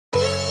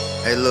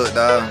Hey look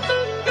dawg,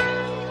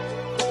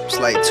 it's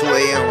like 2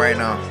 a.m. right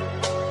now.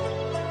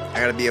 I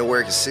gotta be at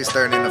work at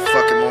 6:30 in the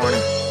fucking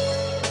morning.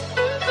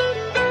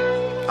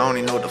 I don't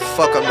even know what the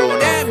fuck I'm doing.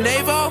 Damn,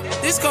 Navo,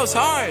 this goes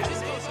hard.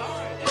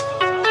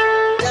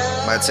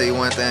 I'm about to tell you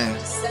one thing.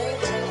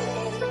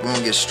 We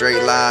gonna get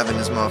straight live in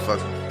this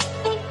motherfucker.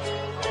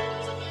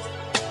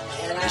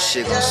 This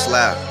shit gonna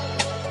slap.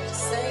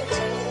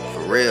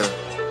 For real.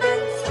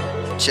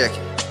 Check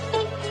it.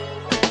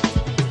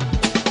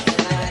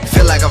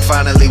 Feel like I'm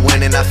finally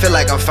winning, I feel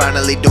like I'm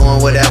finally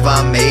doing whatever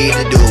I'm made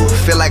to do.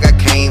 Feel like I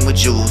came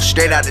with you,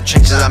 straight out the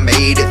trenches I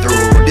made it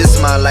through. This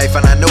is my life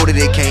and I know that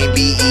it can't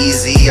be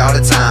easy all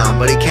the time,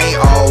 but it can't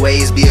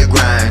always be a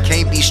grind.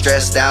 Can't be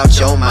stressed out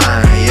your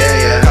mind,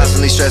 yeah.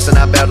 Constantly stressing,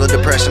 I battle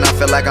depression, I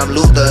feel like I'm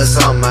Luther or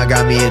something. I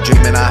got me a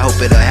dream and I hope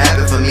it'll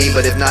happen for me,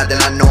 but if not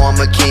then I know I'm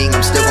a king.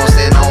 I'm still gon'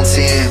 stand on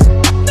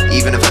 10,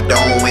 even if I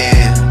don't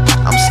win.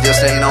 I'm still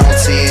staying on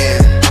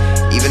 10.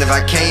 Even if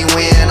I can't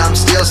win, I'm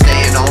still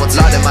staying on.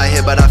 Locked in my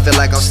head, but I feel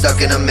like I'm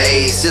stuck in a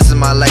maze. This is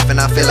my life and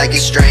I feel like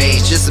it's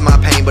strange. This is my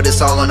pain, but it's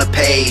all on the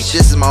page.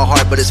 This is my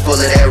heart, but it's full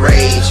of that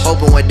rage.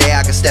 Hoping one day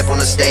I can step on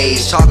the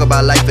stage, talk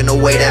about life in the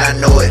way that I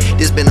know it.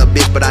 This been a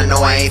bitch, but I know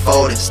I ain't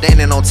folding.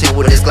 Standing on 10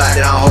 with this Glock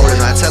that I'm holding.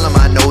 I tell him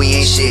I know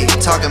he ain't shit,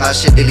 talking about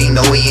shit that he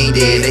know he ain't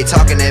did. They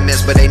talking that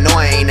mess, but they know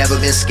I ain't never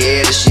been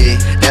scared of shit.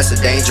 That's a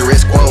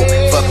dangerous quote,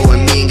 fucking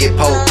with me and get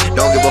poked.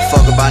 Don't give a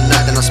fuck about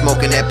nothing, I'm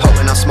smoking that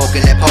potent, I'm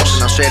smoking that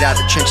potion. I'm straight out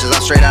the trenches,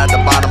 I'm straight out the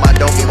bottom, I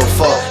don't give a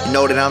fuck. You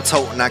know that I'm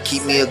toting, I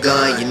keep me a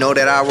gun. You know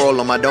that I roll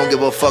them, I don't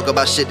give a fuck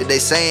about shit that they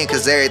saying,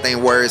 cause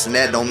everything words and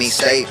that don't mean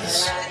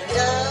statements. You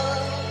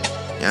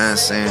know what I'm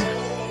saying?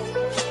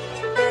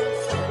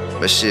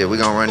 But shit, we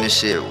gon' run this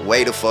shit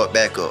way the fuck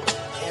back up.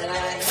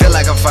 Feel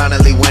like I'm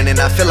finally winning,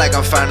 I feel like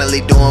I'm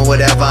finally doing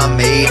whatever I'm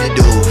made to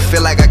do.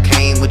 Feel like I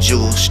came with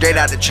you, straight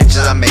out the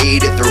trenches I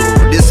made it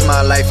through. This is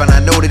my life and I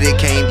know that it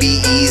can't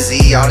be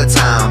easy all the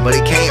time, but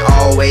it can't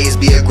always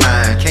be a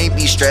grind. Can't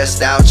be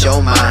stressed out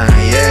your mind,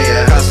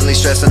 yeah. Constantly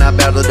stressing, I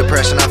battle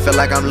depression, I feel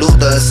like I'm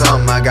Luther or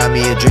something. I got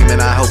me a dream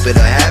and I hope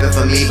it'll happen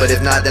for me, but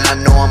if not then I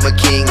know I'm a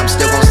king. I'm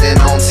still gon' stand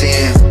on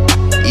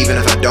 10, even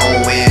if I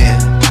don't win.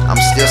 I'm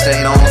still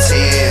staying on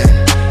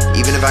 10,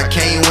 even if I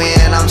can't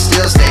win. I'm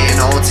still staying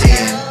on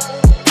 10.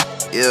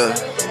 Yeah,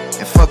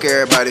 and fuck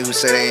everybody who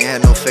say they ain't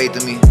had no faith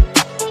in me.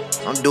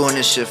 I'm doing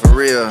this shit for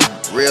real.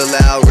 Real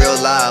loud, real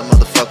live,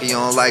 motherfucker. You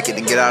don't like it,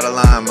 then get out of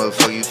line,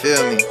 motherfucker. You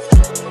feel me?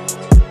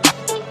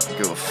 Don't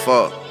give a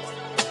fuck.